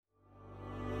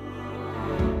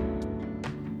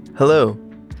Hello,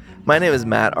 my name is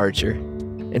Matt Archer,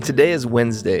 and today is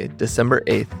Wednesday, December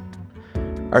 8th.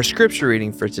 Our scripture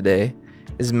reading for today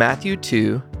is Matthew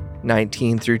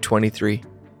 2:19 through 23.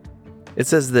 It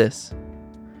says this: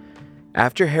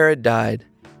 After Herod died,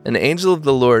 an angel of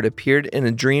the Lord appeared in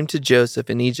a dream to Joseph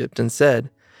in Egypt and said,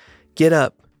 "Get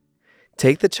up,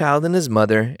 take the child and his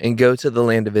mother, and go to the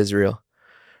land of Israel,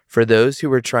 for those who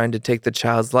were trying to take the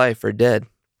child's life are dead."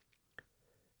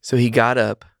 So he got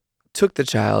up, took the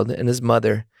child and his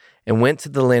mother, and went to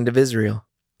the land of Israel.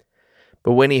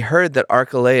 But when he heard that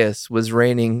Archelaus was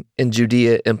reigning in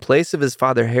Judea in place of his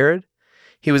father Herod,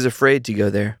 he was afraid to go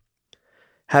there.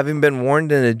 Having been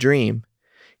warned in a dream,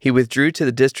 he withdrew to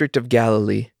the district of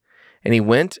Galilee, and he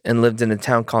went and lived in a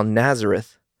town called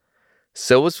Nazareth.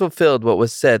 So was fulfilled what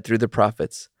was said through the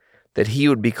prophets, that he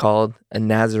would be called a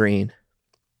Nazarene.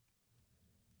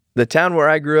 The town where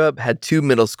I grew up had two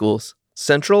middle schools,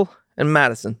 Central and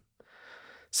Madison.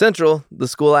 Central, the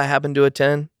school I happened to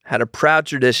attend, had a proud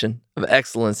tradition of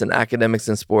excellence in academics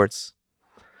and sports,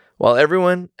 while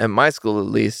everyone, at my school at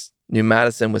least, knew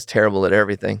Madison was terrible at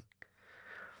everything.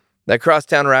 That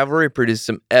crosstown rivalry produced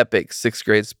some epic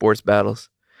sixth-grade sports battles.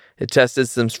 It tested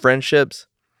some friendships,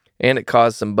 and it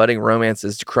caused some budding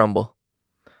romances to crumble.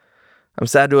 I'm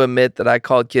sad to admit that I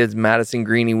called kids Madison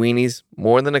Greenie Weenies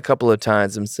more than a couple of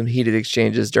times in some heated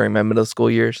exchanges during my middle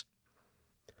school years.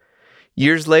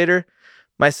 Years later,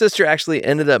 my sister actually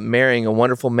ended up marrying a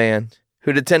wonderful man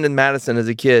who'd attended Madison as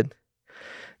a kid.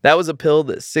 That was a pill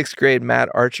that sixth grade Matt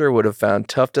Archer would have found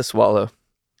tough to swallow.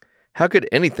 How could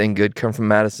anything good come from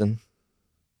Madison?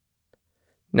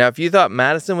 Now, if you thought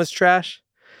Madison was trash,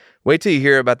 wait till you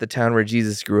hear about the town where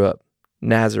Jesus grew up,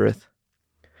 Nazareth.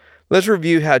 Let's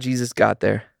review how Jesus got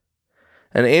there.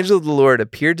 An angel of the Lord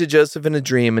appeared to Joseph in a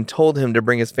dream and told him to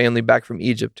bring his family back from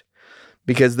Egypt,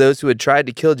 because those who had tried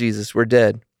to kill Jesus were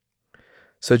dead.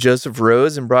 So Joseph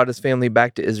rose and brought his family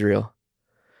back to Israel.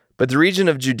 But the region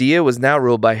of Judea was now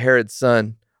ruled by Herod's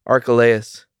son,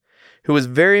 Archelaus, who was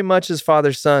very much his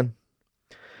father's son.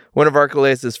 One of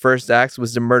Archelaus' first acts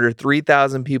was to murder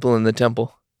 3,000 people in the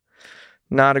temple.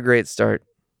 Not a great start.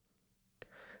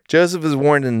 Joseph was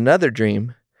warned in another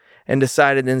dream and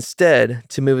decided instead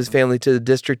to move his family to the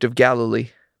district of Galilee.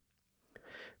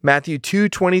 Matthew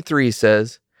 2:23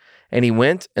 says, "And he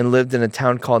went and lived in a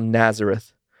town called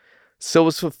Nazareth. So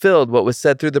was fulfilled what was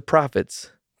said through the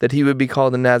prophets, that he would be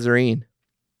called a Nazarene."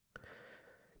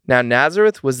 Now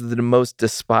Nazareth was the most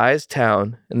despised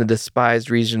town in the despised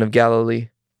region of Galilee.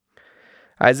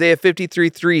 Isaiah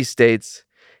 53:3 states,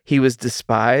 "He was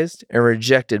despised and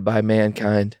rejected by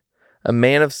mankind, a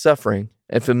man of suffering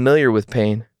and familiar with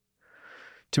pain."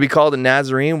 To be called a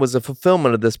Nazarene was a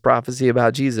fulfillment of this prophecy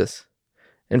about Jesus.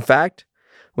 In fact,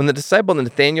 when the disciple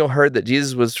Nathanael heard that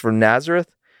Jesus was from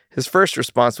Nazareth, his first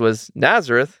response was,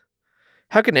 "Nazareth?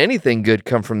 How can anything good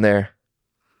come from there?"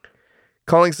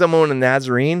 Calling someone a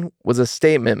Nazarene was a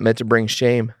statement meant to bring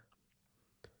shame.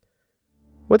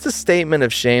 What's a statement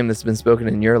of shame that's been spoken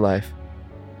in your life?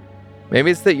 Maybe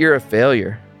it's that you're a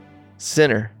failure,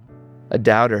 sinner, a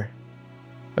doubter,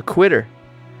 a quitter,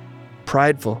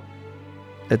 prideful,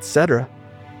 etc.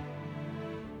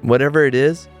 Whatever it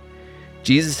is,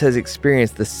 Jesus has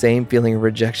experienced the same feeling of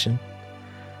rejection.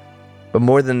 But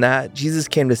more than that, Jesus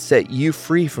came to set you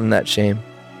free from that shame.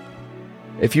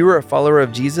 If you are a follower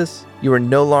of Jesus, you are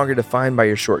no longer defined by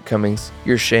your shortcomings,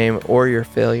 your shame, or your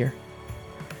failure.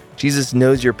 Jesus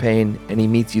knows your pain, and he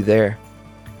meets you there.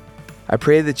 I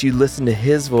pray that you listen to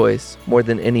his voice more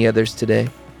than any others today,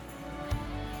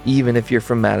 even if you're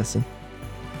from Madison.